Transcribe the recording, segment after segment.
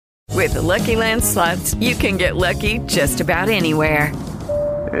With the Lucky Land Slots, you can get lucky just about anywhere.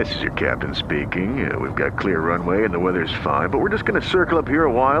 This is your captain speaking. We've got clear runway and the weather's fine, but we're just going to circle up here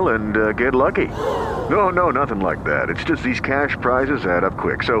a while and get lucky. No, nothing like that. It's just these cash prizes add up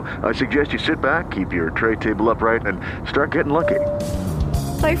quick. So I suggest you sit back, keep your tray table upright, and start getting lucky.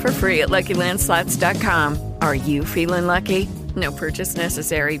 Play for free at LuckyLandSlots.com. Are you feeling lucky? No purchase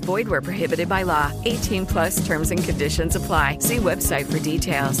necessary. Void where prohibited by law. 18 plus terms and conditions apply. See website for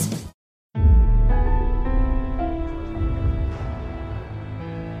details.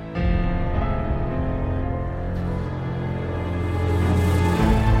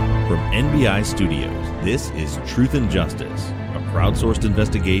 From NBI Studios, this is Truth and Justice, a crowdsourced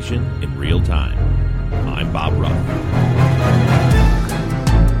investigation in real time. I'm Bob Ruff.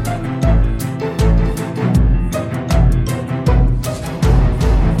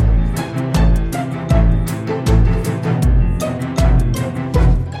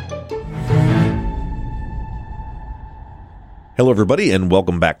 Hello, everybody, and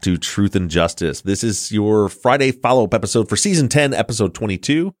welcome back to Truth and Justice. This is your Friday follow-up episode for Season 10, Episode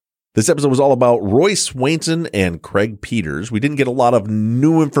 22. This episode was all about Roy Swainson and Craig Peters. We didn't get a lot of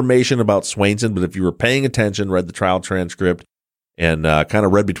new information about Swainson, but if you were paying attention, read the trial transcript, and kind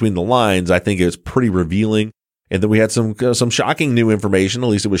of read between the lines, I think it was pretty revealing. And then we had some shocking new information, at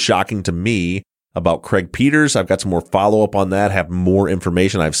least it was shocking to me, about Craig Peters. I've got some more follow-up on that, have more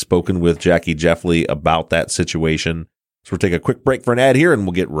information. I've spoken with Jackie Jeffley about that situation. So we'll take a quick break for an ad here, and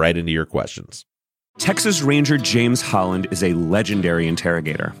we'll get right into your questions. Texas Ranger James Holland is a legendary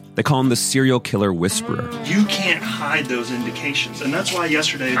interrogator. They call him the serial killer whisperer. You can't hide those indications, and that's why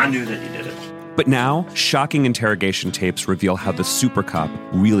yesterday I knew that you did it. But now, shocking interrogation tapes reveal how the super cop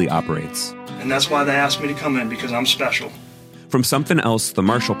really operates. And that's why they asked me to come in, because I'm special. From Something Else, The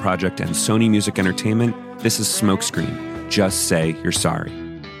Marshall Project, and Sony Music Entertainment, this is Smokescreen. Just say you're sorry.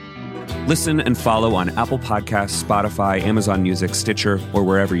 Listen and follow on Apple Podcasts, Spotify, Amazon Music, Stitcher, or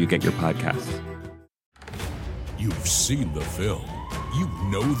wherever you get your podcasts. You've seen the film. You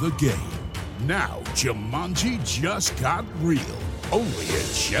know the game. Now, Jumanji just got real. Only in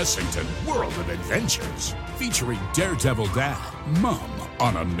Chessington World of Adventures. Featuring Daredevil Dad, Mom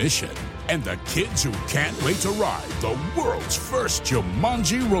on a mission, and the kids who can't wait to ride the world's first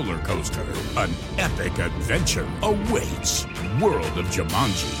Jumanji roller coaster. An epic adventure awaits. World of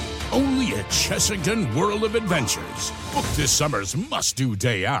Jumanji. Only at Chessington World of Adventures. Book this summer's must-do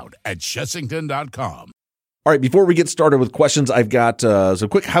day out at Chessington.com. All right, before we get started with questions, I've got some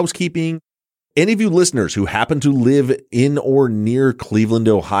quick housekeeping. Any of you listeners who happen to live in or near Cleveland,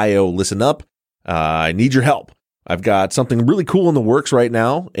 Ohio, listen up. I need your help. I've got something really cool in the works right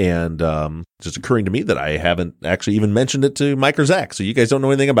now, and it's just occurring to me that I haven't actually even mentioned it to Mike or Zach, so you guys don't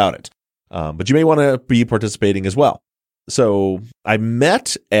know anything about it. But you may want to be participating as well. So I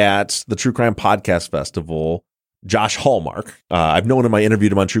met at the True Crime Podcast Festival, Josh Hallmark. I've known him. I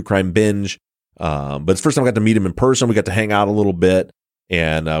interviewed him on True Crime Binge. But it's the first time I got to meet him in person. We got to hang out a little bit,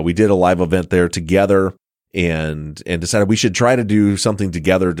 and we did a live event there together and decided we should try to do something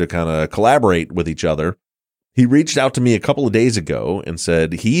together to kind of collaborate with each other. He reached out to me a couple of days ago and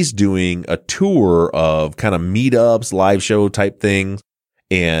said he's doing a tour of kind of meetups, live show type things.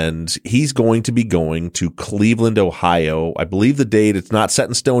 And he's going to be going to Cleveland, Ohio. I believe the date, it's not set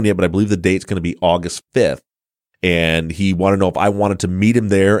in stone yet, but I believe the date's going to be August 5th. And he wanted to know if I wanted to meet him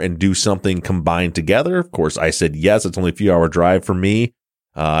there and do something combined together. Of course, I said yes. It's only a few hour drive for me.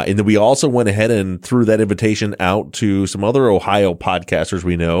 And then we also went ahead and threw that invitation out to some other Ohio podcasters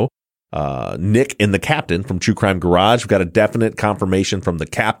we know. Nick and the Captain from True Crime Garage. We've got a definite confirmation from the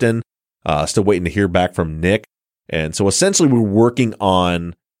Captain. Still waiting to hear back from Nick. And so essentially we're working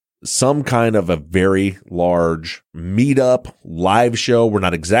on some kind of a very large meetup live show. We're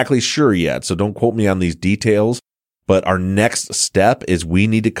not exactly sure yet, so don't quote me on these details. But our next step is we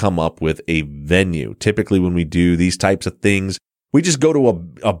need to come up with a venue. Typically when we do these types of things, we just go to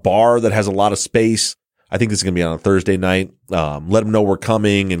a bar that has a lot of space. I think this is going to be on a Thursday night. Let them know we're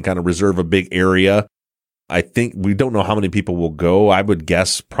coming and kind of reserve a big area. I think we don't know how many people will go. I would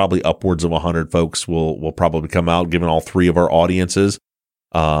guess probably upwards of 100 folks will probably come out, given all three of our audiences.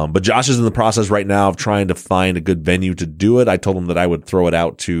 But Josh is in the process right now of trying to find a good venue to do it. I told him that I would throw it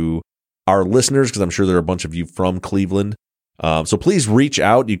out to our listeners because I'm sure there are a bunch of you from Cleveland. So please reach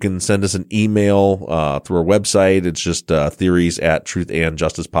out. You can send us an email through our website. It's just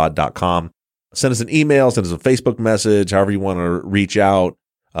theories@truthandjusticepod.com. Send us an email, send us a Facebook message, however you want to reach out.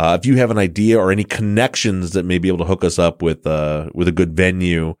 If you have an idea or any connections that may be able to hook us up with a good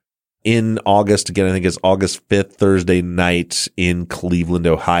venue in August, again, I think it's August 5th, Thursday night in Cleveland,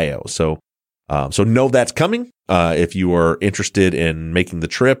 Ohio. So So know that's coming. If you are interested in making the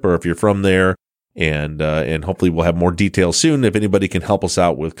trip, or if you're from there, and hopefully we'll have more details soon. If anybody can help us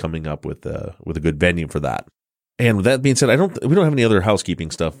out with coming up with a good venue for that. And with that being said, we don't have any other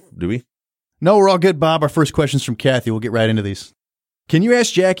housekeeping stuff, do we? No, we're all good, Bob. Our first question's from Kathy. We'll get right into these. Can you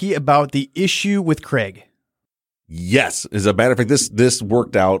ask Jackie about the issue with Craig? Yes. As a matter of fact, this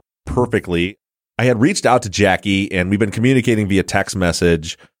worked out perfectly. I had reached out to Jackie, and we've been communicating via text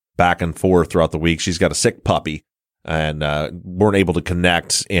message back and forth throughout the week. She's got a sick puppy, and weren't able to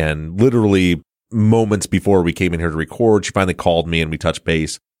connect. And literally moments before we came in here to record, she finally called me, and we touched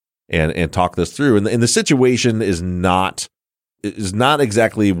base and talked this through. And the situation is not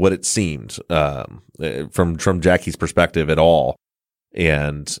exactly what it seemed from Jackie's perspective at all.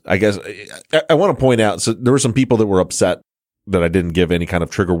 And I guess I want to point out, so there were some people that were upset that I didn't give any kind of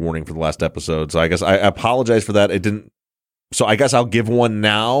trigger warning for the last episode. So I guess I apologize for that. It didn't. So I guess I'll give one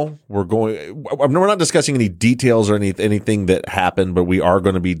now. We're not discussing any details or anything that happened, but we are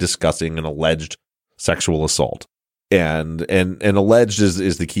going to be discussing an alleged sexual assault. And alleged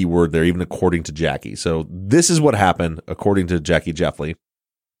is the key word there, even according to Jackie. So this is what happened according to Jackie Jeffley.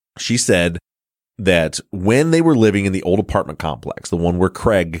 She said that when they were living in the old apartment complex, the one where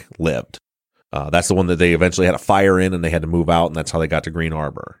Craig lived, that's the one that they eventually had a fire in and they had to move out, and that's how they got to Green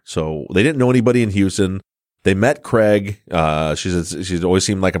Arbor. So they didn't know anybody in Houston. They met Craig. She said she's always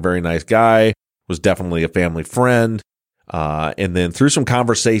seemed like a very nice guy, was definitely a family friend. And then through some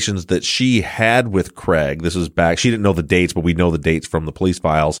conversations that she had with Craig, this was back, she didn't know the dates, but we know the dates from the police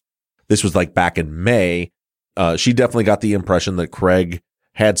files. This was like back in May. She definitely got the impression that Craig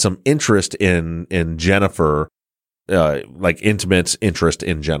had some interest in Jennifer, like intimate interest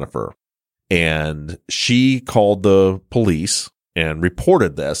in Jennifer. And she called the police and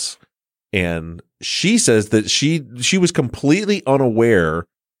reported this. And she says that she was completely unaware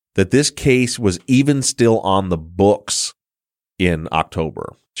that this case was even still on the books in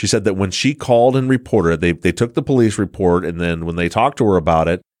October. She said that when she called and reported, they took the police report, and then when they talked to her about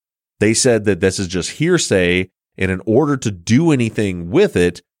it, they said that this is just hearsay, and in order to do anything with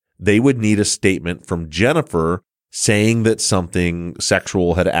it, they would need a statement from Jennifer saying that something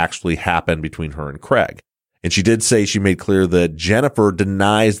sexual had actually happened between her and Craig. And she did say, she made clear that Jennifer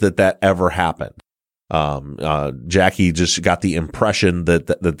denies that ever happened. Jackie just got the impression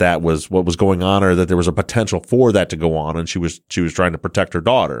that was what was going on, or that there was a potential for that to go on, and she was trying to protect her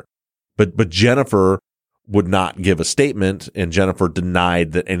daughter. But Jennifer would not give a statement, and Jennifer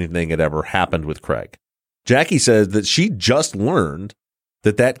denied that anything had ever happened with Craig. Jackie says that she just learned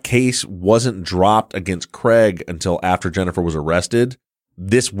that case wasn't dropped against Craig until after Jennifer was arrested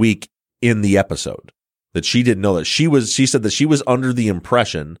this week in the episode. That she didn't know that. She said that she was under the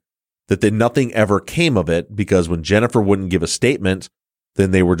impression that nothing ever came of it, because when Jennifer wouldn't give a statement,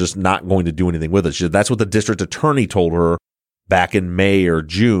 then they were just not going to do anything with it. She said that's what the district attorney told her back in May or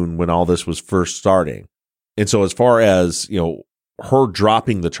June when all this was first starting. And so as far as, her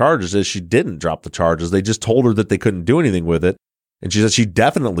dropping the charges, is she didn't drop the charges. They just told her that they couldn't do anything with it. And she said she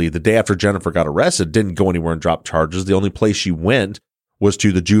definitely, the day after Jennifer got arrested, didn't go anywhere and drop charges. The only place she went was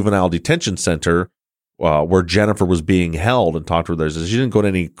to the juvenile detention center where Jennifer was being held, and talked to her there. She didn't go to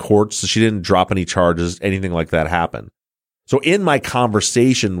any courts. She didn't drop any charges. Anything like that happened. So in my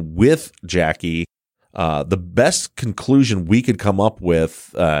conversation with Jackie, the best conclusion we could come up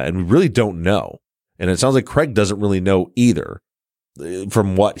with, and we really don't know, and it sounds like Craig doesn't really know either,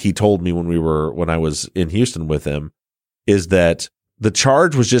 from what he told me when I was in Houston with him, is that the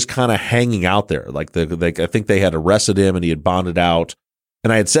charge was just kind of hanging out there. Like I think they had arrested him and he had bonded out.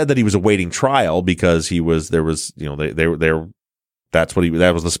 And I had said that he was awaiting trial because that was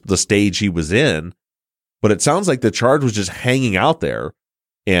the stage he was in. But it sounds like the charge was just hanging out there,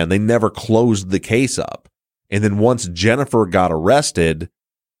 and they never closed the case up. And then once Jennifer got arrested,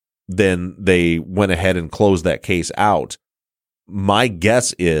 then they went ahead and closed that case out. My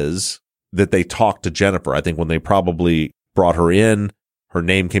guess is that they talked to Jennifer. I think when they probably brought her in, her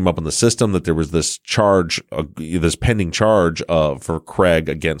name came up in the system, that there was this charge, this pending charge for Craig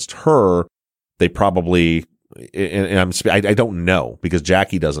against her. They probably, and I don't know, because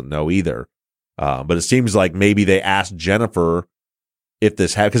Jackie doesn't know either. But it seems like maybe they asked Jennifer if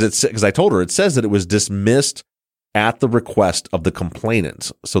this had, because I told her it says that it was dismissed at the request of the complainant.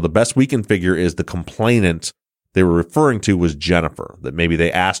 So the best we can figure is the complainant they were referring to was Jennifer, that maybe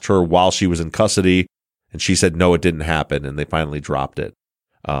they asked her while she was in custody and she said, no, it didn't happen. And they finally dropped it.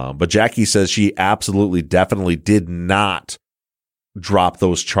 But Jackie says she absolutely, definitely did not drop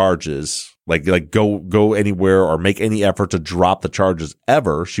those charges, like go anywhere or make any effort to drop the charges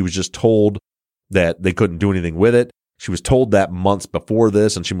ever. She was just told that they couldn't do anything with it. She was told that months before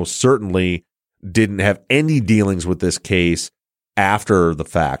this, and she most certainly didn't have any dealings with this case after the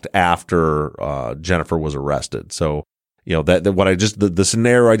fact, after Jennifer was arrested. So, the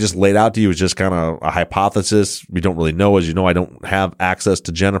scenario I just laid out to you is just kind of a hypothesis. We don't really know. As you know, I don't have access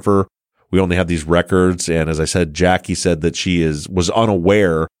to Jennifer. We only have these records. And as I said, Jackie said that she was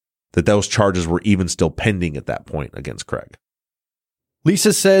unaware that those charges were even still pending at that point against Craig.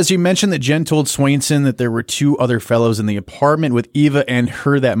 Lisa says, you mentioned that Jen told Swainson that there were 2 other fellows in the apartment with Eva and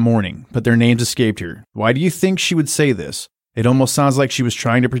her that morning, but their names escaped her. Why do you think she would say this? It almost sounds like she was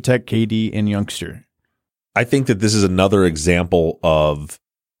trying to protect KD and Youngster. I think that this is another example of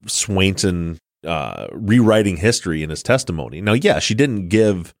Swainson rewriting history in his testimony. Now, yeah, she didn't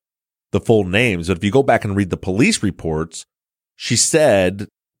give the full names, but if you go back and read the police reports, she said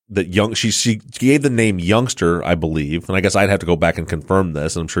that she gave the name Youngster, I believe, and I guess I'd have to go back and confirm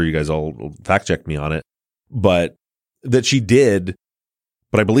this, and I'm sure you guys all will fact check me on it, but that she did,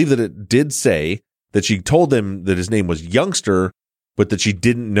 but I believe that it did say that she told him that his name was Youngster, but that she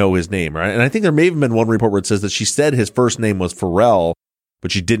didn't know his name, right? And I think there may have been one report where it says that she said his first name was Farrell,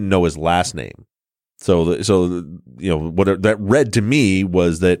 but she didn't know his last name. So what that read to me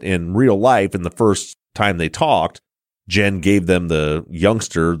was that in real life, in the first time they talked, Jen gave them the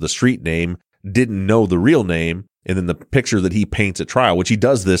Youngster, the street name, didn't know the real name, and then the picture that he paints at trial, which he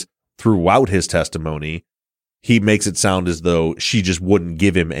does this throughout his testimony, he makes it sound as though she just wouldn't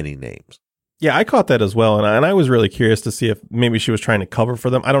give him any names. Yeah, I caught that as well, and I was really curious to see if maybe she was trying to cover for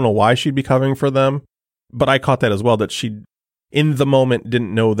them. I don't know why she'd be covering for them, but I caught that as well, that she, in the moment,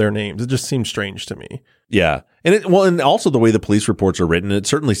 didn't know their names. It just seemed strange to me. Yeah, and also the way the police reports are written, it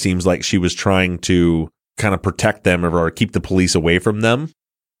certainly seems like she was trying to kind of protect them or keep the police away from them.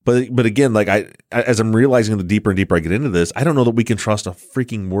 But again, like as I'm realizing the deeper and deeper I get into this, I don't know that we can trust a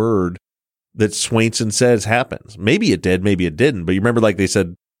freaking word that Swainson says happens. Maybe it did, maybe it didn't. But you remember, like they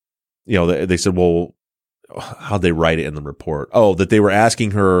said, they said, well, how'd they write it in the report? Oh, that they were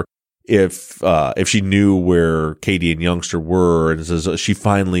asking her if she knew where Katie and Youngster were, and it says she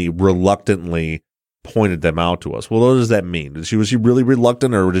finally reluctantly pointed them out to us. Well, what does that mean? Was she really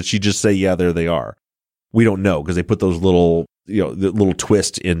reluctant, or did she just say, yeah, there they are? We don't know, because they put those little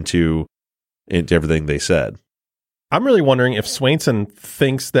twist into everything they said. I'm really wondering if Swainson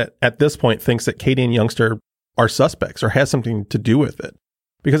at this point thinks that Katie and Youngster are suspects or has something to do with it.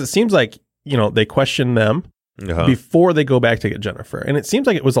 Because it seems like, they question them before they go back to get Jennifer. And it seems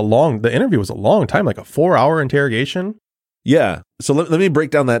like the interview was a long time, like a 4-hour interrogation. Yeah. So let me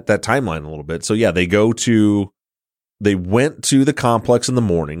break down that timeline a little bit. So yeah, they went to the complex in the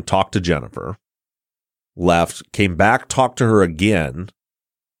morning, talked to Jennifer, left, came back, talked to her again.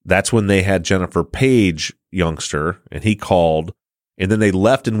 That's when they had Jennifer page Youngster, and he called, and then they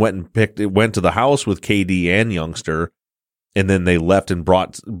left and went to the house with KD and Youngster, and then they left and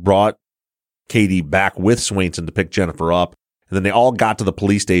brought KD back with Swainson to pick Jennifer up, and then they all got to the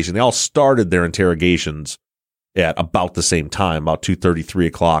police station. They all started their interrogations at about the same time, about 2:30, 3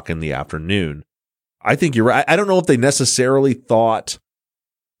 o'clock in the afternoon. I think you're right. I don't know if they necessarily thought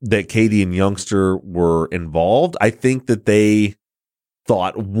that Katie and Youngster were involved. I think that they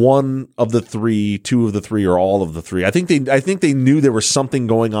thought one of the three, two of the three, or all of the three. I think they knew there was something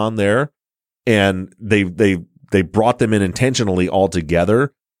going on there, and they brought them in intentionally all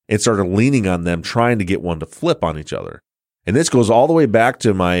together and started leaning on them, trying to get one to flip on each other. And this goes all the way back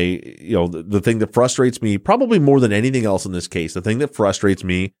to my, the thing that frustrates me probably more than anything else in this case. The thing that frustrates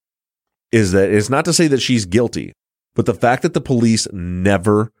me is that it's not to say that she's guilty, but the fact that the police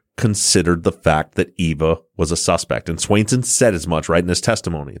never considered the fact that Eva was a suspect. And Swainson said as much, right, in his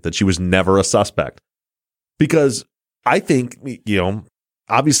testimony, that she was never a suspect. Because I think,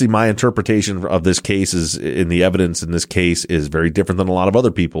 obviously my interpretation of this case is, in the evidence in this case, is very different than a lot of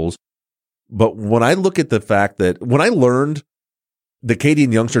other people's. But when I look at the fact that when I learned that Katie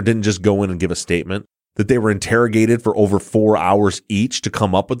and Youngster didn't just go in and give a statement, that they were interrogated for over 4 hours each to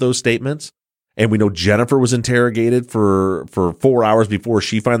come up with those statements. And we know Jennifer was interrogated for 4 hours before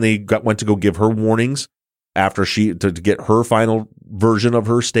she finally went to go give her warnings after to get her final version of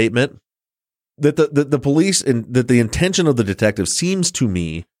her statement. That the police and that the intention of the detective seems to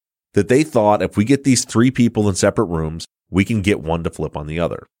me that they thought if we get these three people in separate rooms, we can get one to flip on the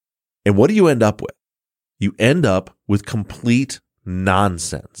other. And what do you end up with? You end up with complete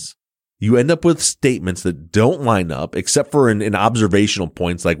nonsense. You end up with statements that don't line up, except for in observational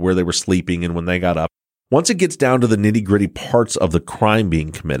points like where they were sleeping and when they got up. Once it gets down to the nitty-gritty parts of the crime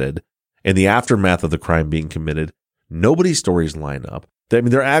being committed and the aftermath of the crime being committed, nobody's stories line up. I mean,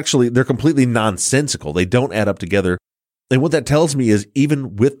 they're completely nonsensical. They don't add up together. And what that tells me is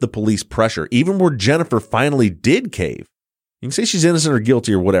even with the police pressure, even where Jennifer finally did cave, You can say she's innocent or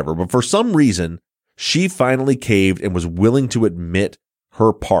guilty or whatever, but for some reason, she finally caved and was willing to admit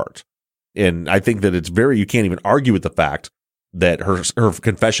her part. And I think that you can't even argue with the fact that her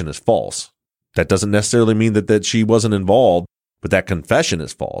confession is false. That doesn't necessarily mean that she wasn't involved, but that confession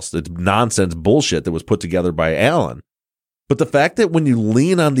is false. It's nonsense bullshit that was put together by Alan. But the fact that when you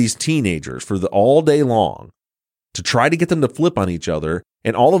lean on these teenagers for all day long to try to get them to flip on each other,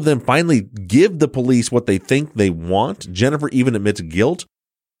 and all of them finally give the police what they think they want, Jennifer even admits guilt,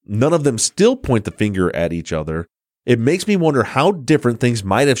 none of them still point the finger at each other. It makes me wonder how different things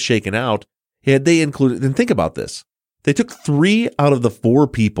might have shaken out had they included, and think about this. They took 3 out of the 4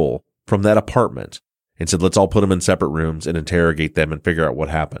 people from that apartment and said, let's all put them in separate rooms and interrogate them and figure out what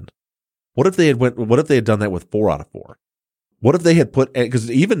happened. What if they had done that with 4 out of 4? What if they had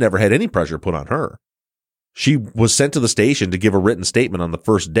because Eva never had any pressure put on her. She was sent to the station to give a written statement on the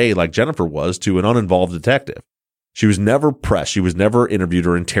first day, like Jennifer was, to an uninvolved detective. She was never pressed. She was never interviewed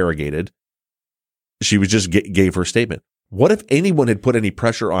or interrogated. She was just gave her statement. What if anyone had put any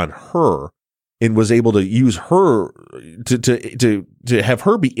pressure on her and was able to use her to have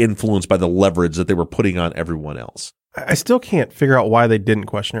her be influenced by the leverage that they were putting on everyone else? I still can't figure out why they didn't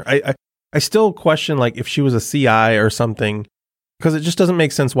question her. I still question, like, if she was a CI or something, because it just doesn't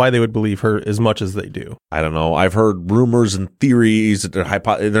make sense why they would believe her as much as they do. I don't know. I've heard rumors and theories.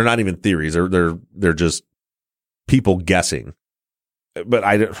 They're not even theories. They're just people guessing. But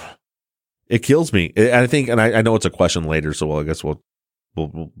it kills me. I think, and I know it's a question later, so I guess we'll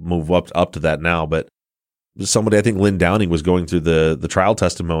move up to that now. But somebody, I think Lynn Downing, was going through the trial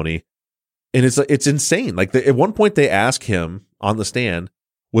testimony, and it's insane. Like, at one point they ask him on the stand,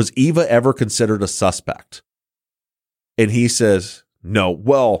 was Eva ever considered a suspect? And he says, no.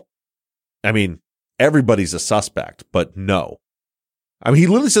 Well, I mean, everybody's a suspect, but no. I mean, he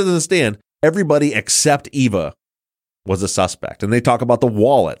literally says in the stand, everybody except Eva was a suspect. And they talk about the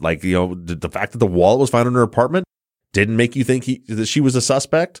wallet. Like, the fact that the wallet was found in her apartment didn't make you think that she was a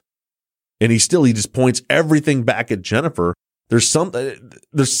suspect. And he just points everything back at Jennifer. There's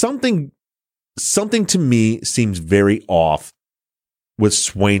something to me seems very off with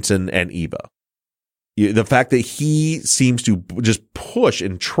Swainson and Eva. The fact that he seems to just push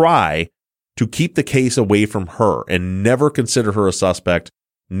and try to keep the case away from her and never consider her a suspect,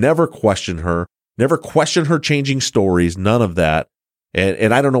 never question her changing stories, none of that.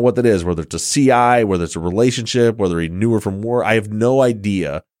 And I don't know what that is, whether it's a CI, whether it's a relationship, whether he knew her from war. I have no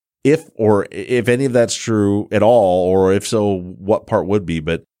idea if any of that's true at all, or if so, what part would be.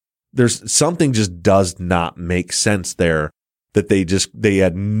 But there's something just does not make sense there, that they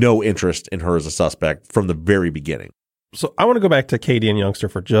had no interest in her as a suspect from the very beginning. So I want to go back to Katie and Youngster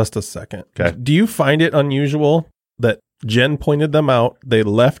for just a second. Okay. Do you find it unusual that Jen pointed them out? They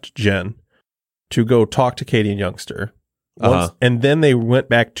left Jen to go talk to Katie and Youngster, and then they went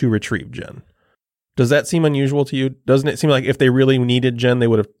back to retrieve Jen. Does that seem unusual to you? Doesn't it seem like if they really needed Jen, they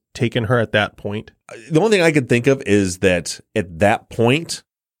would have taken her at that point? The only thing I can think of is that at that point,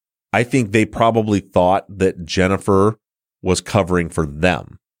 I think they probably thought that Jennifer was covering for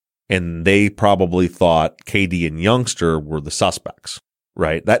them. And they probably thought Katie and Youngster were the suspects,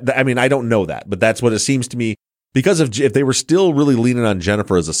 right? I mean, I don't know that, but that's what it seems to me. Because if they were still really leaning on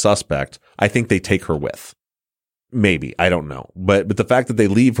Jennifer as a suspect, I think they take her with. Maybe. I don't know. But the fact that they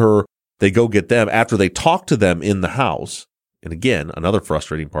leave her, they go get them after they talk to them in the house. And again, another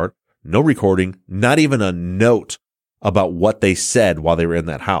frustrating part, no recording, not even a note about what they said while they were in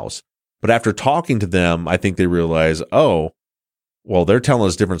that house. But after talking to them, I think they realize, oh, well, they're telling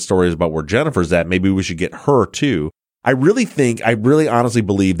us different stories about where Jennifer's at. Maybe we should get her too. I really honestly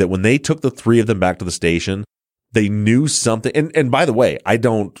believe that when they took the 3 of them back to the station, they knew something. And by the way, I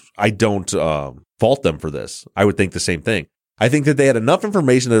don't fault them for this. I would think the same thing. I think that they had enough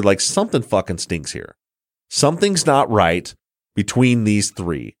information that they're like, something fucking stinks here. Something's not right between these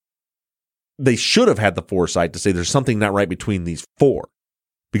 3. They should have had the foresight to say there's something not right between these 4.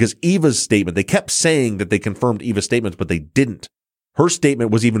 Because Eva's statement, they kept saying that they confirmed Eva's statements, but they didn't. Her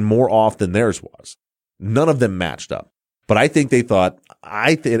statement was even more off than theirs was. None of them matched up. But I think they thought,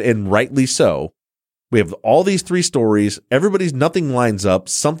 and rightly so, we have all these 3 stories. Nothing lines up.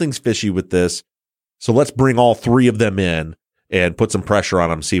 Something's fishy with this. So let's bring all 3 of them in and put some pressure on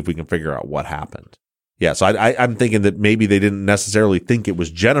them, see if we can figure out what happened. Yeah, so I'm thinking that maybe they didn't necessarily think it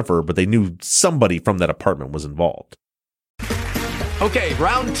was Jennifer, but they knew somebody from that apartment was involved. Okay,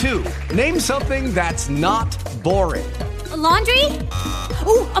 round 2. Name something that's not boring. A laundry?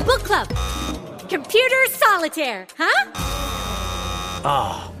 Ooh, a book club. Computer solitaire, huh?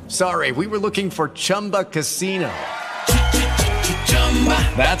 Ah, sorry, we were looking for Chumba Casino.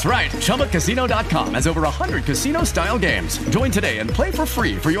 That's right. ChumbaCasino.com has over 100 casino-style games. Join today and play for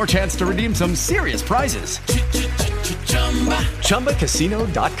free for your chance to redeem some serious prizes.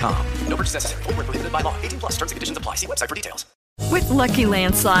 ChumbaCasino.com. No purchase necessary. Void where prohibited by law. 18 plus. Terms and conditions apply. See website for details. With Lucky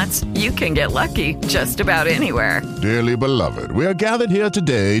Land Slots, you can get lucky just about anywhere. Dearly beloved, we are gathered here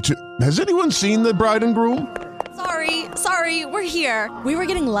today to... Has anyone seen the bride and groom? Sorry, we're here. We were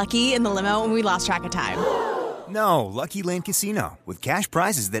getting lucky in the limo and we lost track of time. No, Lucky Land Casino, with cash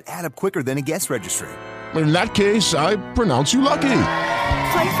prizes that add up quicker than a guest registry. In that case, I pronounce you lucky.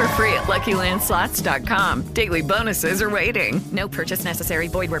 Play for free at LuckyLandSlots.com. Daily bonuses are waiting. No purchase necessary.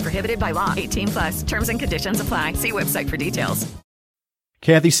 Void where prohibited by law. 18 plus. Terms and conditions apply. See website for details.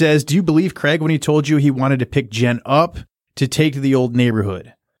 Kathy says, do you believe Craig when he told you he wanted to pick Jen up to take to the old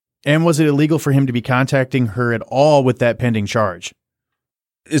neighborhood? And was it illegal for him to be contacting her at all with that pending charge?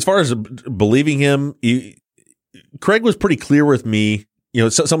 As far as believing him, Craig was pretty clear with me. You know,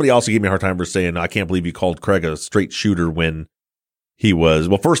 somebody also gave me a hard time for saying, I can't believe you called Craig a straight shooter when he was.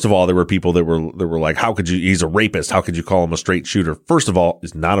 Well, first of all, there were people that were like, how could you, he's a rapist. How could you call him a straight shooter? First of all,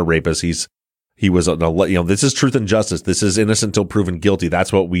 he's not a rapist. He was, this is truth and justice. This is innocent until proven guilty.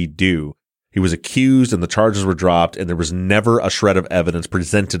 That's what we do. He was accused and the charges were dropped and there was never a shred of evidence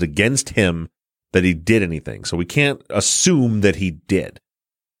presented against him that he did anything. So we can't assume that he did.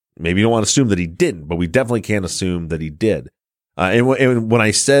 Maybe you don't want to assume that he didn't, but we definitely can't assume that he did. And when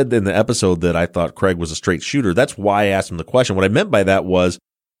I said in the episode that I thought Craig was a straight shooter, that's why I asked him the question. What I meant by that was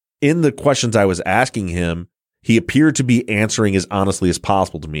in the questions I was asking him, he appeared to be answering as honestly as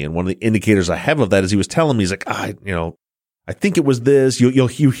possible to me. And one of the indicators I have of that is he was telling me, he's like, I think it was this. You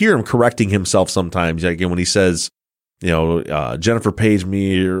hear him correcting himself sometimes. Like when he says, Jennifer paged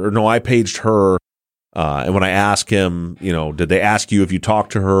me or no, I paged her. And when I ask him, did they ask you if you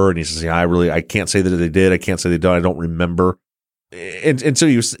talked to her? And he says, yeah, I can't say that they did. I can't say they did. I don't remember. And so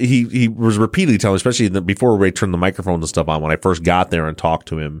he was repeatedly telling, especially before Ray turned the microphones and stuff on, when I first got there and talked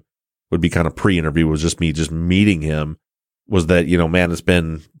to him, would be kind of pre-interview, was just me just meeting him, was that, man, it's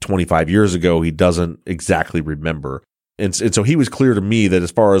been 25 years ago. He doesn't exactly remember. And so he was clear to me that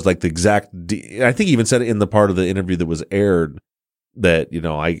as far as like the exact, I think he even said it in the part of the interview that was aired, that,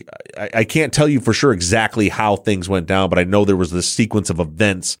 I can't tell you for sure exactly how things went down, but I know there was this sequence of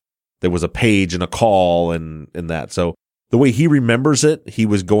events. There was a page and a call and that. So the way he remembers it, he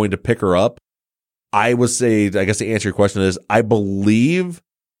was going to pick her up. I would say, I guess to answer your question is, I believe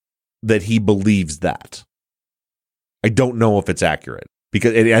that he believes that. I don't know if it's accurate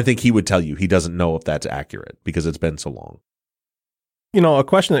because I think he would tell you he doesn't know if that's accurate because it's been so long. A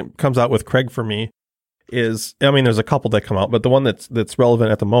question that comes out with Craig for me is, there's a couple that come out, but the one that's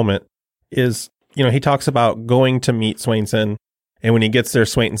relevant at the moment is, he talks about going to meet Swainson, and when he gets there,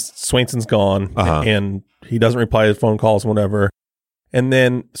 Swainson's gone, and he doesn't reply to his phone calls and whatever. And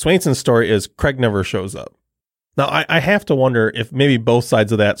then Swainson's story is Craig never shows up. Now, I have to wonder if maybe both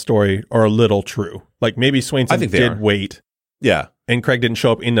sides of that story are a little true. Like maybe Swainson did wait. Yeah. And Craig didn't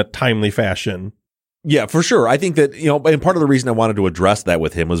show up in a timely fashion. Yeah, for sure. I think that, and part of the reason I wanted to address that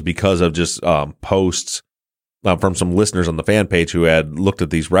with him was because of just posts from some listeners on the fan page who had looked at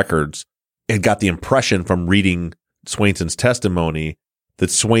these records and got the impression from reading Swainson's testimony that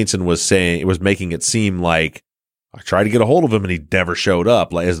Swainson was saying, it was making it seem like I tried to get a hold of him and he never showed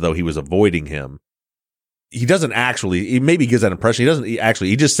up, like as though he was avoiding him. He doesn't actually, he maybe gives that impression.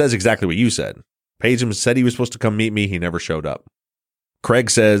 He just says exactly what you said. Page said he was supposed to come meet me. He never showed up. Craig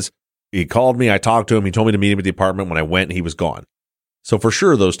says, he called me, I talked to him, he told me to meet him at the apartment. When I went, he was gone. So for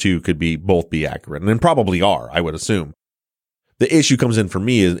sure, those two could both be accurate, and probably are, I would assume. The issue comes in for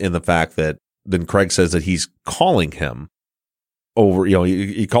me in the fact that then Craig says that he's calling him over,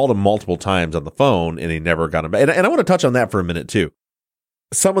 he called him multiple times on the phone and he never got him back. And I want to touch on that for a minute too.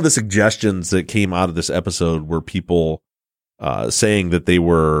 Some of the suggestions that came out of this episode were people saying that they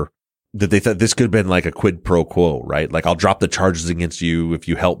thought this could have been like a quid pro quo, right? Like, I'll drop the charges against you if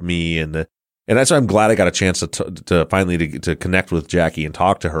you help me. And that's why I'm glad I got a chance to finally to connect with Jackie and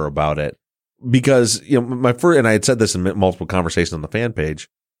talk to her about it. Because, and I had said this in multiple conversations on the fan page.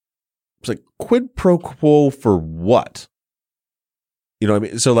 It's like, quid pro quo for what? I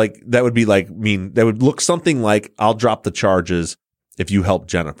mean? So like, that would be like, that would look something like, I'll drop the charges if you help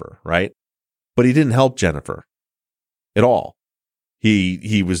Jennifer, right? But he didn't help Jennifer at all.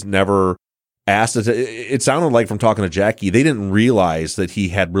 He was never asked. It sounded like from talking to Jackie, they didn't realize that he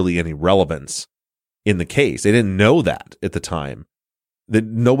had really any relevance in the case. They didn't know that at the time. That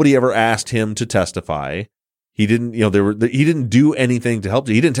nobody ever asked him to testify. He didn't, he didn't do anything to help.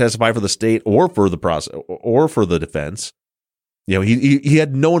 He didn't testify for the state or for the process or for the defense. He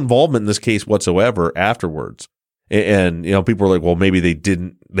had no involvement in this case whatsoever afterwards. And you know, people were like, well, maybe they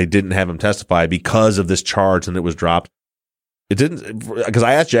didn't have him testify because of this charge and it was dropped. It didn't, because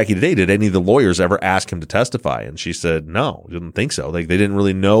I asked Jackie today, did any of the lawyers ever ask him to testify? And she said, no, didn't think so. They didn't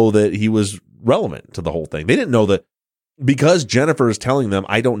really know that he was relevant to the whole thing. They didn't know that because Jennifer is telling them,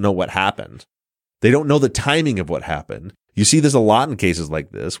 I don't know what happened. They don't know the timing of what happened. You see this a lot in cases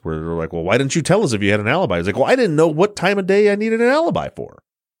like this where they're like, well, why didn't you tell us if you had an alibi? It's like, well, I didn't know what time of day I needed an alibi for.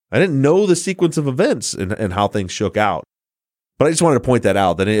 I didn't know the sequence of events and how things shook out. But I just wanted to point that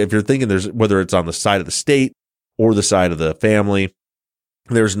out, that if you're thinking there's, whether it's on the side of the state or the side of the family,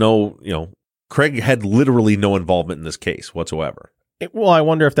 there's no, you know, Craig had literally no involvement in this case whatsoever. Well, I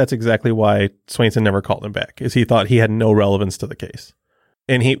wonder if that's exactly why Swainson never called him back, is he thought he had no relevance to the case.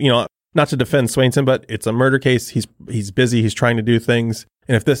 And he, you know, not to defend Swainson, but it's a murder case. He's busy. He's trying to do things.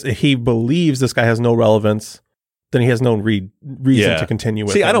 And if he believes this guy has no relevance, then he has no reason to continue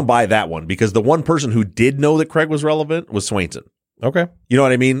with it. See, I don't buy that one, because the one person who did know that Craig was relevant was Swainson. Okay. You know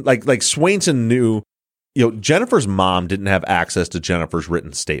what I mean? Like Swainson knew, you know, Jennifer's mom didn't have access to Jennifer's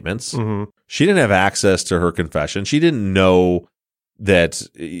written statements. Mm-hmm. She didn't have access to her confession. She didn't know that,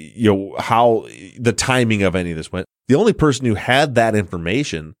 you know, how the timing of any of this went. The only person who had that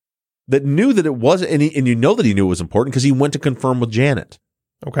information, that knew that it wasn't, and you know that he knew it was important because he went to confirm with Janet.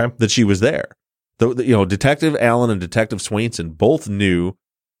 Okay. That she was there. You know, Detective Allen and Detective Swainson both knew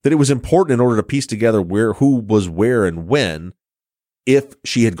that it was important in order to piece together who was where and when, if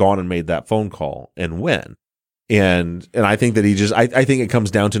she had gone and made that phone call and when. And I think that I think it comes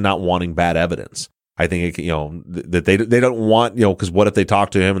down to not wanting bad evidence. I think it, you know, that they don't want, you know, because what if they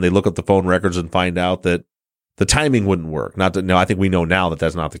talk to him and they look at the phone records and find out that the timing wouldn't work? I think we know now that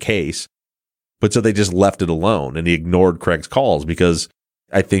that's not the case. But so they just left it alone, and he ignored Craig's calls, because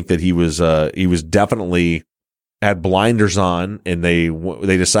I think that he was definitely had blinders on, and they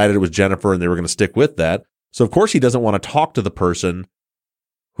decided it was Jennifer and they were going to stick with that. So of course he doesn't want to talk to the person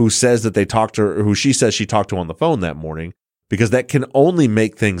who says that they talked to her, who she says she talked to on the phone that morning, because that can only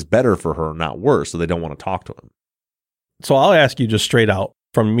make things better for her, not worse. So they don't want to talk to him. So I'll ask you just straight out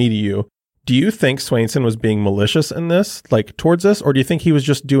from me to you. Do you think Swainson was being malicious in this, like towards this, or do you think he was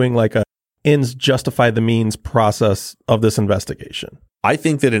just doing like a ends justify the means process of this investigation? I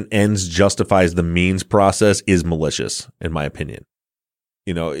think that an ends justifies the means process is malicious, in my opinion.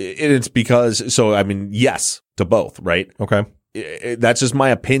 You know, it's because, so I mean, yes to both, right? Okay. That's just my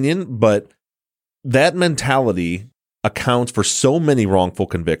opinion, but that mentality accounts for so many wrongful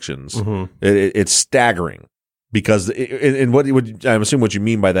convictions. Mm-hmm. It's staggering, because, and what I'm assuming what you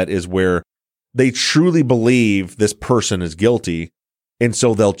mean by that is where they truly believe this person is guilty, and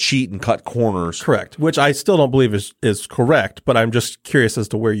so they'll cheat and cut corners. Correct. Which I still don't believe is correct, but I'm just curious as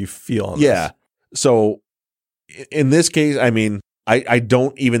to where you feel on this. So in this case, I mean, I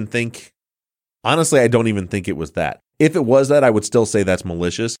don't even think, honestly, I don't even think it was that. If it was that, I would still say that's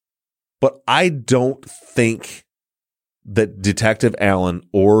malicious. But I don't think that Detective Allen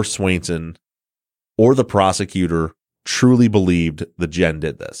or Swainson or the prosecutor truly believed that Jen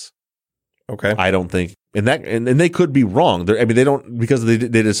did this. Okay. I don't think, and they could be wrong. I mean, they don't, because they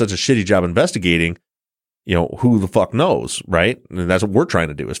did such a shitty job investigating, you know, who the fuck knows, right? And that's what we're trying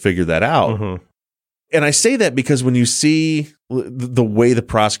to do, is figure that out. Mm-hmm. And I say that because when you see the way the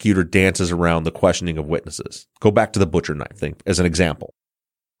prosecutor dances around the questioning of witnesses, go back to the butcher knife thing as an example,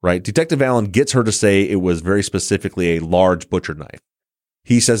 right? Detective Allen gets her to say it was very specifically a large butcher knife.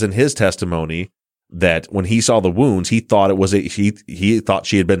 He says in his testimony that when he saw the wounds, he thought he thought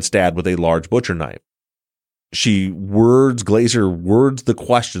she had been stabbed with a large butcher knife. Glazer words the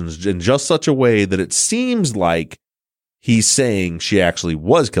questions in just such a way that it seems like he's saying she actually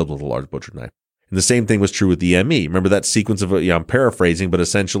was killed with a large butcher knife. And the same thing was true with the ME. Remember that sequence of, I'm paraphrasing, but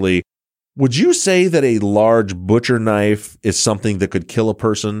essentially, would you say that a large butcher knife is something that could kill a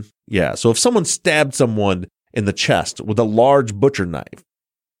person? Yeah. So if someone stabbed someone in the chest with a large butcher knife,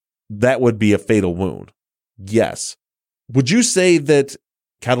 that would be a fatal wound. Yes. Would you say that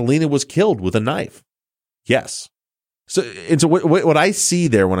Catalina was killed with a knife? Yes. So what I see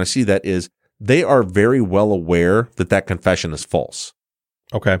there when I see that is they are very well aware that confession is false.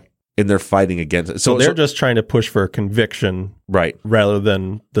 Okay. And they're fighting against it. So they're just trying to push for a conviction, right, rather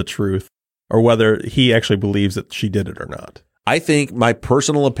than the truth, or whether he actually believes that she did it or not. I think my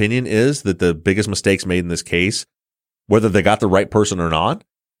personal opinion is that the biggest mistakes made in this case, whether they got the right person or not,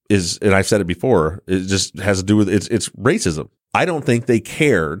 is, and I've said it before, it just has to do with it's racism. I don't think they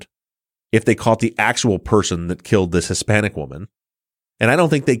cared if they caught the actual person that killed this Hispanic woman, and I don't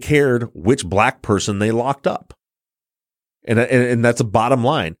think they cared which black person they locked up. And that's a bottom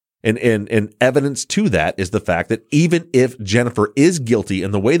line. And evidence to that is the fact that even if Jennifer is guilty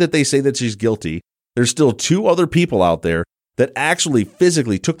in the way that they say that she's guilty, there's still 2 other people out there that actually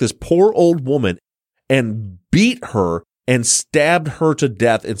physically took this poor old woman and beat her and stabbed her to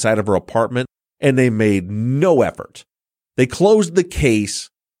death inside of her apartment, and they made no effort. They closed the case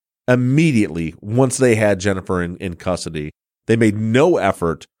immediately once they had Jennifer in custody. They made no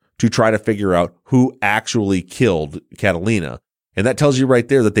effort to try to figure out who actually killed Catalina. And that tells you right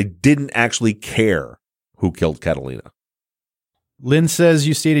there that they didn't actually care who killed Catalina. Lynn says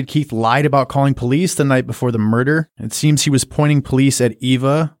you stated Keith lied about calling police the night before the murder. It seems he was pointing police at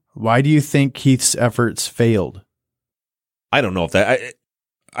Eva. Why do you think Keith's efforts failed? I don't know if that...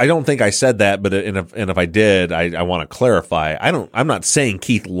 I don't think I said that, but if I did, I want to clarify. I'm not saying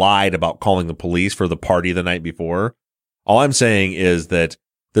Keith lied about calling the police for the party the night before. All I'm saying is that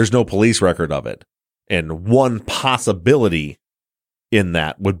there's no police record of it. And one possibility in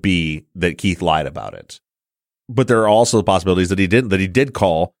that would be that Keith lied about it. But there are also possibilities that he did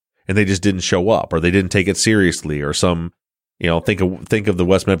call and they just didn't show up, or they didn't take it seriously, or some, think of the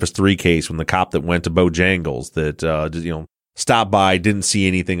West Memphis 3 case when the cop that went to Bojangles that, stopped by, didn't see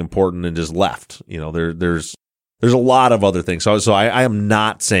anything important and just left. There's a lot of other things. So I am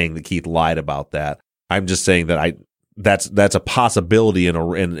not saying that Keith lied about that. I'm just saying that that's a possibility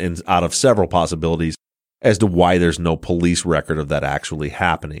and out of several possibilities as to why there's no police record of that actually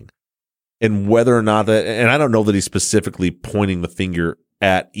happening. And whether or not that, and I don't know that he's specifically pointing the finger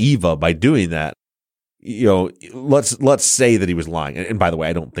at Eva by doing that. Let's say that he was lying. And by the way,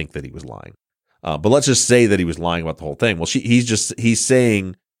 I don't think that he was lying. But let's just say that he was lying about the whole thing. Well, he's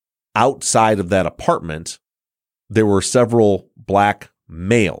saying outside of that apartment, there were several black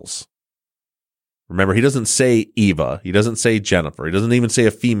males. Remember, he doesn't say Eva. He doesn't say Jennifer. He doesn't even say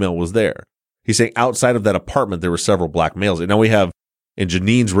a female was there. He's saying outside of that apartment, there were several black males. And now we have in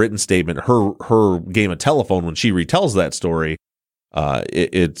Janine's written statement, her game of telephone, when she retells that story,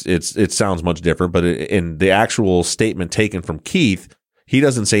 it sounds much different. But in the actual statement taken from Keith, he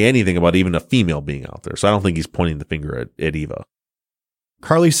doesn't say anything about even a female being out there. So I don't think he's pointing the finger at Eva.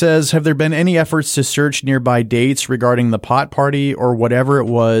 Carly says, have there been any efforts to search nearby dates regarding the pot party or whatever it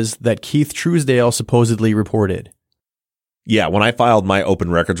was that Keith Truesdale supposedly reported? Yeah, when I filed my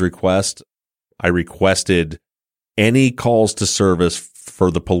open records request, I requested any calls to service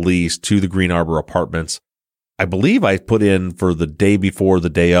for the police to the Green Arbor apartments. I believe I put in for the day before, the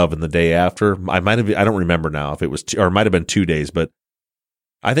day of, and the day after. I don't remember now if it was, or it might have been 2 days, but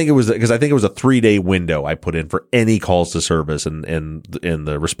I think it was a 3-day window I put in for any calls to service, and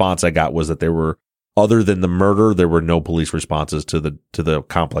the response I got was that there were, other than the murder, there were no police responses to the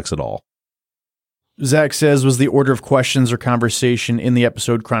complex at all. Zach says, was the order of questions or conversation in the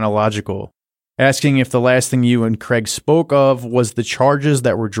episode chronological? Asking if the last thing you and Craig spoke of was the charges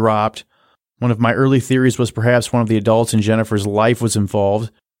that were dropped. One of my early theories was perhaps one of the adults in Jennifer's life was involved.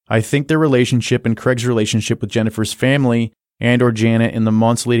 I think their relationship and Craig's relationship with Jennifer's family and or Janet in the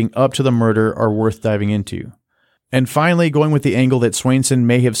months leading up to the murder are worth diving into. And finally, going with the angle that Swainson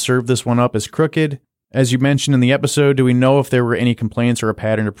may have served this one up as crooked. As you mentioned in the episode, do we know if there were any complaints or a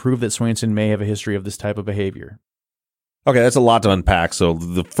pattern to prove that Swainson may have a history of this type of behavior? Okay, that's a lot to unpack. So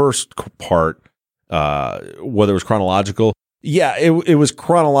the first part, whether it was chronological, yeah, it was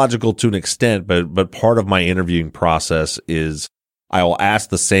chronological to an extent, but part of my interviewing process is I will ask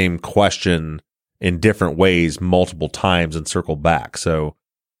the same question in different ways multiple times and circle back. So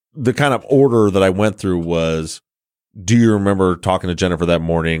the kind of order that I went through was, do you remember talking to Jennifer that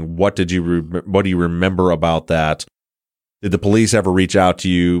morning? What do you remember about that? Did the police ever reach out to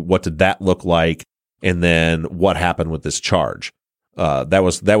you? What did that look like? And then what happened with this charge? That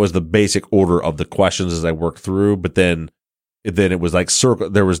was the basic order of the questions as I worked through. But then it was like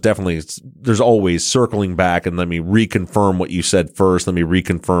there's always circling back and let me reconfirm what you said first. Let me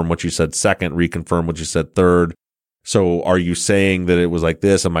reconfirm what you said second, reconfirm what you said third. So are you saying that it was like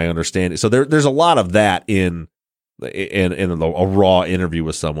this? Am I understanding? So there's a lot of that in a raw interview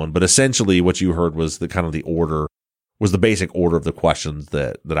with someone, but essentially what you heard was the basic order of the questions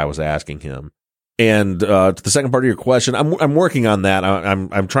that I was asking him. And to the second part of your question, I'm working on that.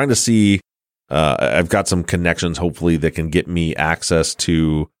 I'm trying to see. I've got some connections, hopefully, that can get me access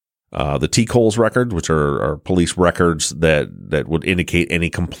to the T-Coles record, which are police records that would indicate any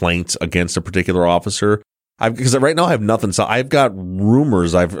complaints against a particular officer. Because right now I have nothing. So I've got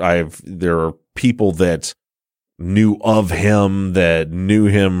rumors. There are people that knew of him, that knew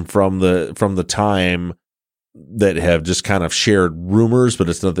him from the time, that have just kind of shared rumors, but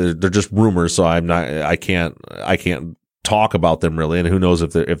it's not. They're just rumors. So I can't talk about them really, and who knows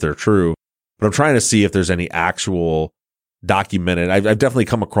if they're true. But I'm trying to see if there's any actual documented. I've definitely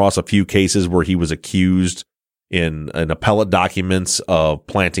come across a few cases where he was accused in appellate documents of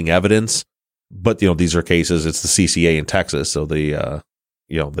planting evidence. But these are cases. It's the CCA in Texas, so the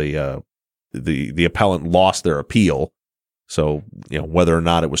appellant lost their appeal. So whether or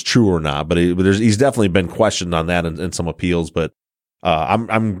not it was true or not, but he's definitely been questioned on that in some appeals. But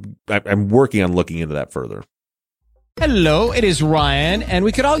I'm working on looking into that further. Hello, it is Ryan, and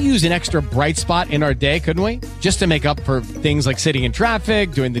we could all use an extra bright spot in our day, couldn't we? Just to make up for things like sitting in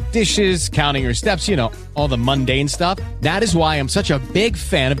traffic, doing the dishes, counting your steps, all the mundane stuff. That is why I'm such a big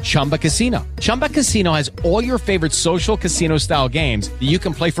fan of Chumba Casino. Chumba Casino has all your favorite social casino-style games that you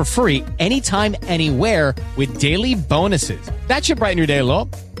can play for free anytime, anywhere with daily bonuses. That should brighten your day a little.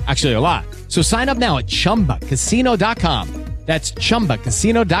 Actually, a lot. So sign up now at ChumbaCasino.com. That's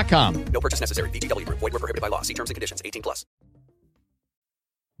ChumbaCasino.com. No purchase necessary. VGW Group. Void where prohibited by law. See terms and conditions. 18+.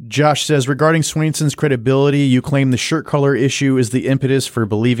 Josh says, regarding Swainson's credibility, you claim the shirt color issue is the impetus for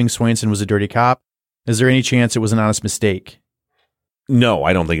believing Swainson was a dirty cop. Is there any chance it was an honest mistake? No,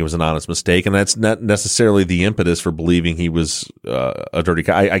 I don't think it was an honest mistake, and that's not necessarily the impetus for believing he was a dirty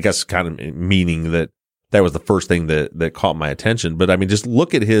cop. I guess kind of meaning that was the first thing that caught my attention. But I mean, just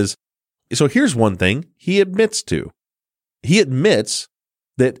look at his. So here's one thing he admits to. He admits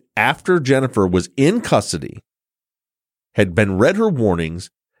that after Jennifer was in custody, had been read her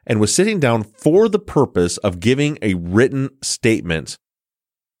warnings, and was sitting down for the purpose of giving a written statement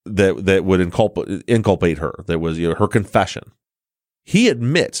that would inculpate her, that was her confession. He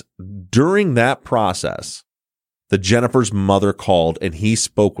admits during that process that Jennifer's mother called and he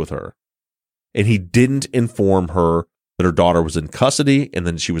spoke with her, and he didn't inform her that her daughter was in custody and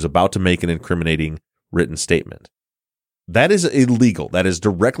then she was about to make an incriminating written statement. That is illegal. That is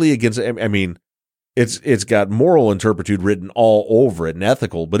directly against. I mean, it's got moral turpitude written all over it and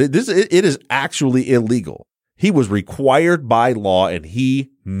ethical, but it is actually illegal. He was required by law, and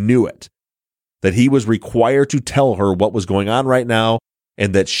he knew it. That he was required to tell her what was going on right now,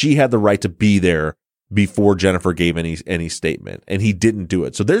 and that she had the right to be there before Jennifer gave any statement, and he didn't do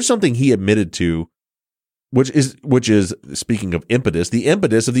it. So there's something he admitted to, which is speaking of impetus, the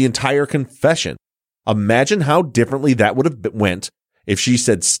impetus of the entire confession. Imagine how differently that would have went if she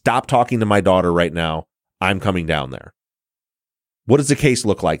said, "Stop talking to my daughter right now. I'm coming down there." What does the case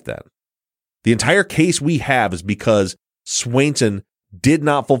look like then? The entire case we have is because Swainson did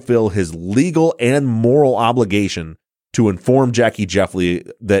not fulfill his legal and moral obligation to inform Jackie Jeffley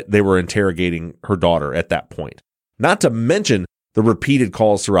that they were interrogating her daughter at that point. Not to mention the repeated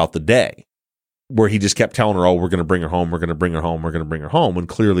calls throughout the day where he just kept telling her, "Oh, we're going to bring her home. We're going to bring her home. We're going to bring her home," when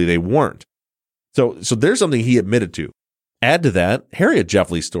clearly they weren't. So there's something he admitted to. Add to that Harriet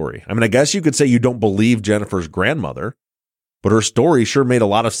Jeffley's story. I mean, I guess you could say you don't believe Jennifer's grandmother, but her story sure made a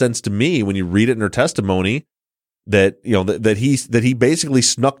lot of sense to me when you read it in her testimony that he basically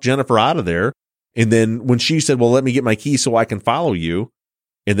snuck Jennifer out of there. And then when she said, "Well, let me get my keys so I can follow you,"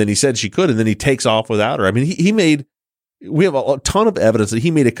 and then he said she could, and then he takes off without her. I mean, we have a ton of evidence that he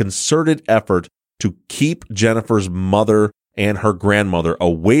made a concerted effort to keep Jennifer's mother and her grandmother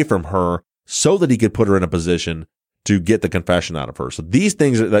away from her so that he could put her in a position to get the confession out of her. So these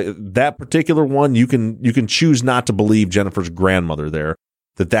things, that particular one, you can choose not to believe Jennifer's grandmother there,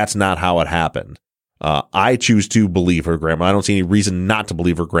 that's not how it happened. I choose to believe her grandmother. I don't see any reason not to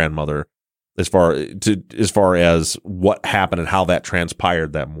believe her grandmother as far as what happened and how that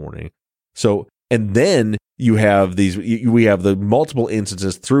transpired that morning. So, and then we have the multiple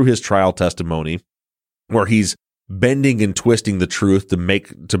instances through his trial testimony where he's bending and twisting the truth to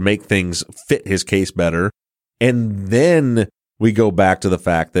make things fit his case better. And then we go back to the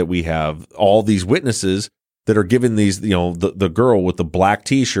fact that we have all these witnesses that are given these, the girl with the black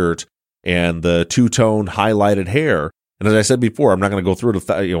t-shirt and the two-tone highlighted hair. And as I said before, I'm not going to go through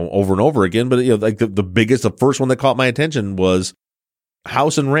it, over and over again, but like the first one that caught my attention was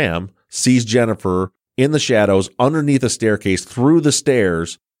House and Ram sees Jennifer in the shadows underneath a staircase through the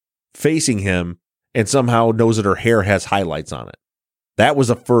stairs facing him, and somehow knows that her hair has highlights on it. That was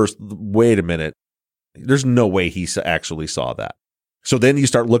the first, wait a minute, there's no way he actually saw that. So then you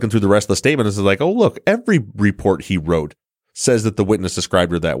start looking through the rest of the statement, and it's like, oh, look, every report he wrote says that the witness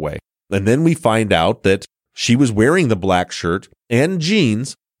described her that way. And then we find out that she was wearing the black shirt and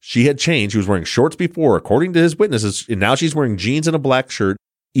jeans. She had changed. She was wearing shorts before, according to his witnesses, and now she's wearing jeans and a black shirt.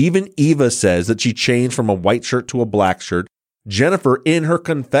 Even Eva says that she changed from a white shirt to a black shirt. Jennifer, in her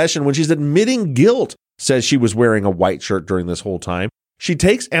confession, when she's admitting guilt, says she was wearing a white shirt during this whole time. She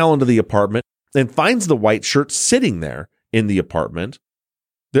takes Alan to the apartment and finds the white shirt sitting there in the apartment.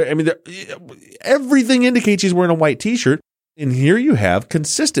 Everything indicates she's wearing a white t-shirt. And here you have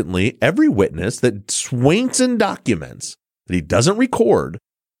consistently every witness that Swainson documents, that he doesn't record,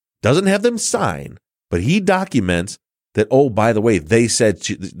 doesn't have them sign, but he documents that, oh, by the way, they said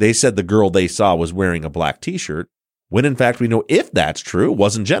the girl they saw was wearing a black T-shirt, when in fact we know if that's true, it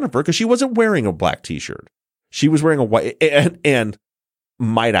wasn't Jennifer because she wasn't wearing a black T-shirt. She was wearing a white, and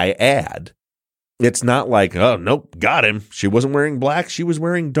might I add, it's not like, oh, nope, got him. She wasn't wearing black. She was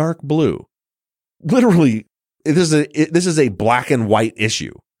wearing dark blue. Literally, this is a black and white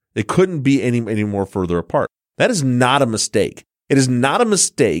issue. It couldn't be any more further apart. That is not a mistake. It is not a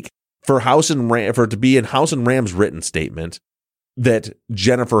mistake for it to be in House and Ram's written statement that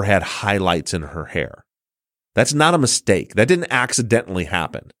Jennifer had highlights in her hair. That's not a mistake. That didn't accidentally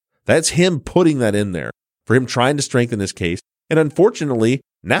happen. That's him putting that in there for him trying to strengthen his case. And unfortunately,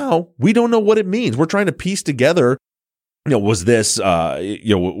 now we don't know what it means. We're trying to piece together, was this,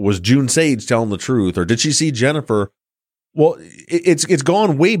 was June Sage telling the truth, or did she see Jennifer? Well, it's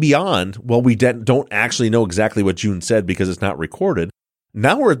gone way beyond, well, we don't actually know exactly what June said because it's not recorded.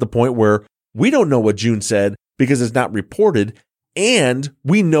 Now we're at the point where we don't know what June said because it's not reported, and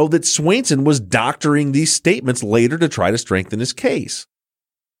we know that Swainson was doctoring these statements later to try to strengthen his case.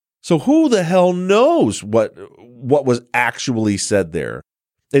 So who the hell knows what was actually said there?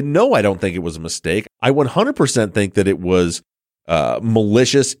 And no, I don't think it was a mistake. I 100% think that it was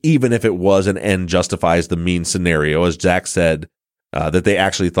malicious, even if it was an end justifies the means scenario, as Jack said, that they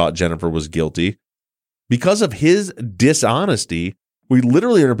actually thought Jennifer was guilty. Because of his dishonesty, we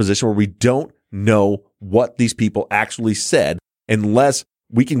literally are in a position where we don't know what these people actually said unless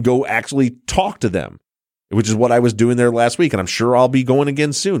we can go actually talk to them, which is what I was doing there last week. And I'm sure I'll be going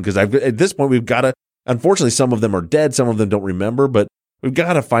again soon because at this point, we've got to, unfortunately, some of them are dead. Some of them don't remember, but we've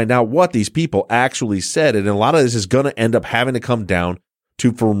got to find out what these people actually said. And a lot of this is going to end up having to come down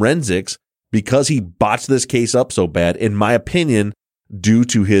to forensics because he botched this case up so bad, in my opinion, due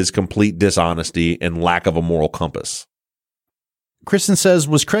to his complete dishonesty and lack of a moral compass. Kristen says,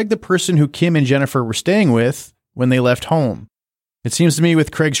 was Craig the person who Kim and Jennifer were staying with when they left home? It seems to me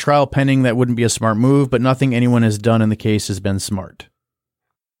with Craig's trial pending, that wouldn't be a smart move, but nothing anyone has done in the case has been smart.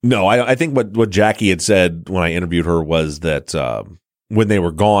 No, I think what Jackie had said when I interviewed her was that when they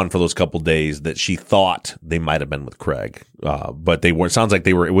were gone for those couple days, that she thought they might have been with Craig, but they weren't. Sounds like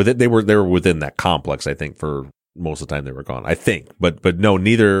they were with it. They were within that complex, I think, for most of the time they were gone. I think, but no,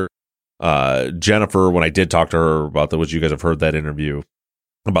 neither. Jennifer, when I did talk to her about which you guys have heard that interview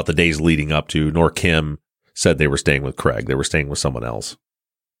about the days leading up to, nor Kim said they were staying with Craig. They were staying with someone else.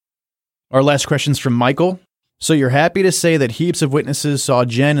 Our last question's from Michael. So you're happy to say that heaps of witnesses saw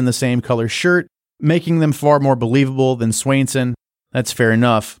Jen in the same color shirt, making them far more believable than Swainson. That's fair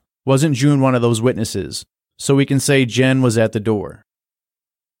enough. Wasn't June one of those witnesses? So we can say Jen was at the door.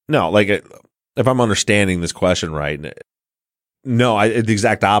 No, like if I'm understanding this question right, no, it's the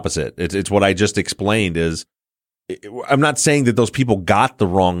exact opposite. It's what I just explained. I'm not saying that those people got the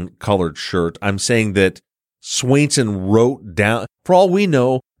wrong colored shirt. I'm saying that Swainson wrote down, for all we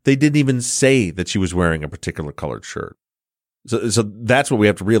know, they didn't even say that she was wearing a particular colored shirt. So that's what we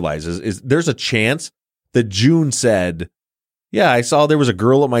have to realize is there's a chance that June said, yeah, I saw there was a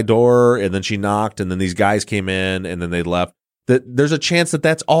girl at my door and then she knocked and then these guys came in and then they left. That there's a chance that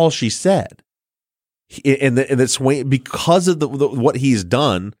that's all she said. And that Swain, because of what he's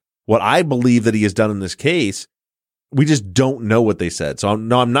done, what I believe that he has done in this case, we just don't know what they said. So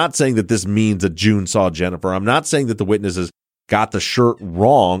I'm not saying that this means that June saw Jennifer. I'm not saying that the witnesses got the shirt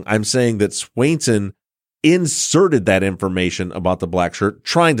wrong. I'm saying that Swainson inserted that information about the black shirt,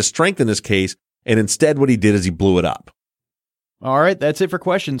 trying to strengthen his case, and instead what he did is he blew it up. All right, that's it for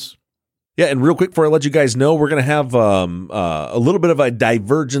questions. Yeah, and real quick before I let you guys know, we're going to have a little bit of a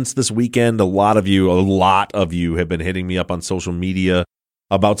divergence this weekend. A lot of you have been hitting me up on social media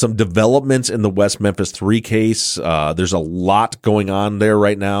about some developments in the West Memphis 3 case. There's a lot going on there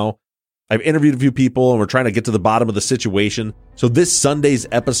right now. I've interviewed a few people, and we're trying to get to the bottom of the situation. So this Sunday's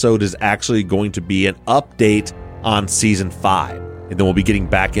episode is actually going to be an update on Season 5. And then we'll be getting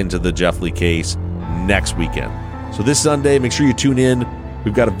back into the Jeff Lee case next weekend. So this Sunday, make sure you tune in.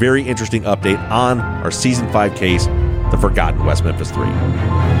 We've got a very interesting update on our Season 5 case, The Forgotten West Memphis 3.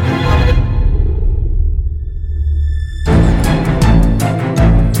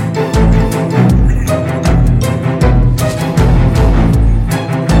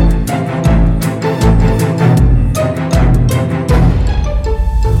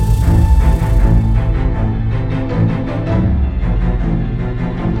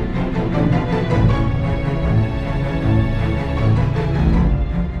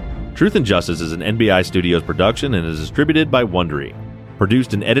 Truth and Justice is an NBI Studios production and is distributed by Wondery.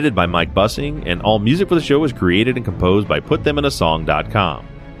 Produced and edited by Mike Bussing, and all music for the show was created and composed by PutThemInASong.com.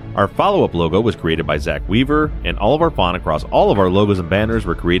 Our follow-up logo was created by Zach Weaver, and all of our font across all of our logos and banners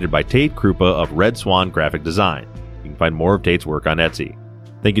were created by Tate Krupa of Red Swan Graphic Design. You can find more of Tate's work on Etsy.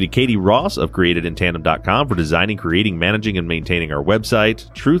 Thank you to Katie Ross of CreatedInTandem.com for designing, creating, managing, and maintaining our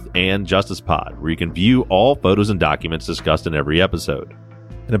website, Truth and Justice Pod, where you can view all photos and documents discussed in every episode.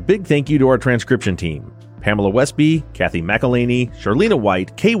 And a big thank you to our transcription team: Pamela Westby, Kathy McElhaney, Charlena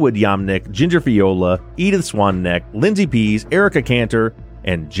White, Kaywood Yamnick, Ginger Fiola, Edith Swanneck, Lindsay Pease, Erica Cantor,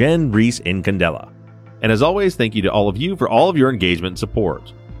 and Jen Reese Incandela. And as always, thank you to all of you for all of your engagement and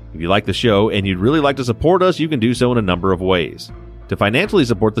support. If you like the show and you'd really like to support us, you can do so in a number of ways. To financially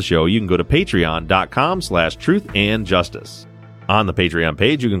support the show, you can go to patreon.com/truthandjustice. On the Patreon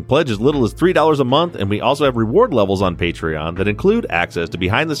page, you can pledge as little as $3 a month, and we also have reward levels on Patreon that include access to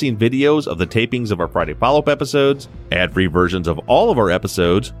behind-the-scenes videos of the tapings of our Friday Follow-Up episodes, ad-free versions of all of our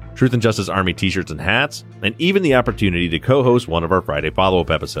episodes, Truth and Justice Army t-shirts and hats, and even the opportunity to co-host one of our Friday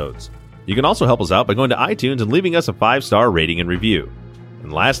Follow-Up episodes. You can also help us out by going to iTunes and leaving us a 5-star rating and review.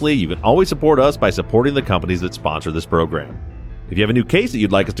 And lastly, you can always support us by supporting the companies that sponsor this program. If you have a new case that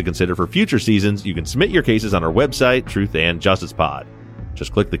you'd like us to consider for future seasons, you can submit your cases on our website, Truth and Justice Pod.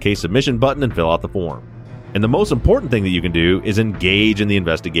 Just click the case submission button and fill out the form. And the most important thing that you can do is engage in the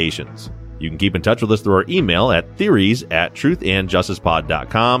investigations. You can keep in touch with us through our email at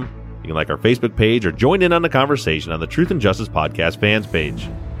theories@truthandjusticepod.com. You can like our Facebook page or join in on the conversation on the Truth and Justice Podcast fans page.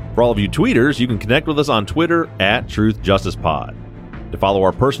 For all of you tweeters, you can connect with us on Twitter @TruthJusticePod. To follow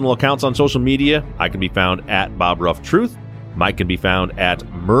our personal accounts on social media, I can be found at BobRuffTruth. Mike can be found at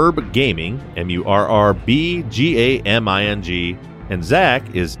Murb Gaming, MURRBGAMING, and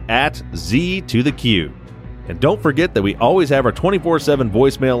Zach is at Z2TheQ. And don't forget that we always have our 24/7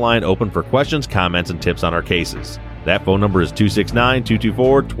 voicemail line open for questions, comments, and tips on our cases. That phone number is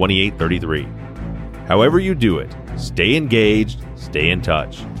 269-224-2833. However you do it, stay engaged, stay in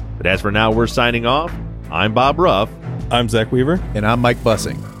touch. But as for now, we're signing off. I'm Bob Ruff. I'm Zach Weaver. And I'm Mike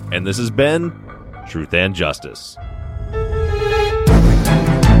Bussing. And this has been Truth and Justice.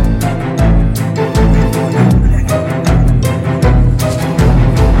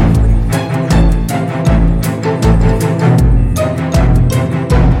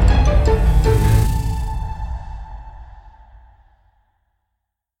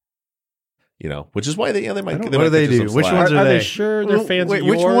 You know, which is why they might. What do they do? Which ones are they? Sure they're fans of yours?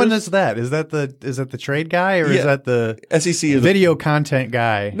 Which one is that? Is that the trade guy or is that the SEC video content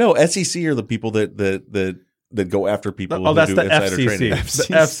guy? No, SEC are the people that go after people. Oh, who that's do the insider FCC. trading. The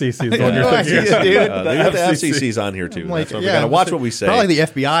FCC is the one you're thinking of. They got the FCC's on here too. That's why we gotta watch what we say. Probably the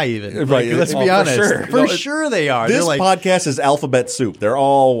FBI even. Right? Let's be honest. For sure they are. This podcast is alphabet soup. They're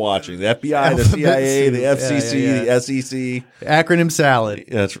all watching. The FBI, the CIA, the FCC, the SEC. Acronym salad.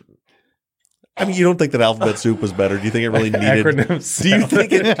 Yeah, that's. I mean, you don't think that alphabet soup was better? Do you think it really needed? Acronyms. Do you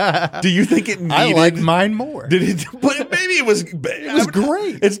think it needed? I like mine more. Did it? But maybe it was. It was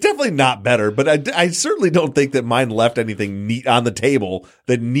great. It's definitely not better, but I certainly don't think that mine left anything neat on the table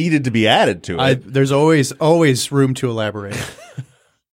that needed to be added to it. There's always room to elaborate.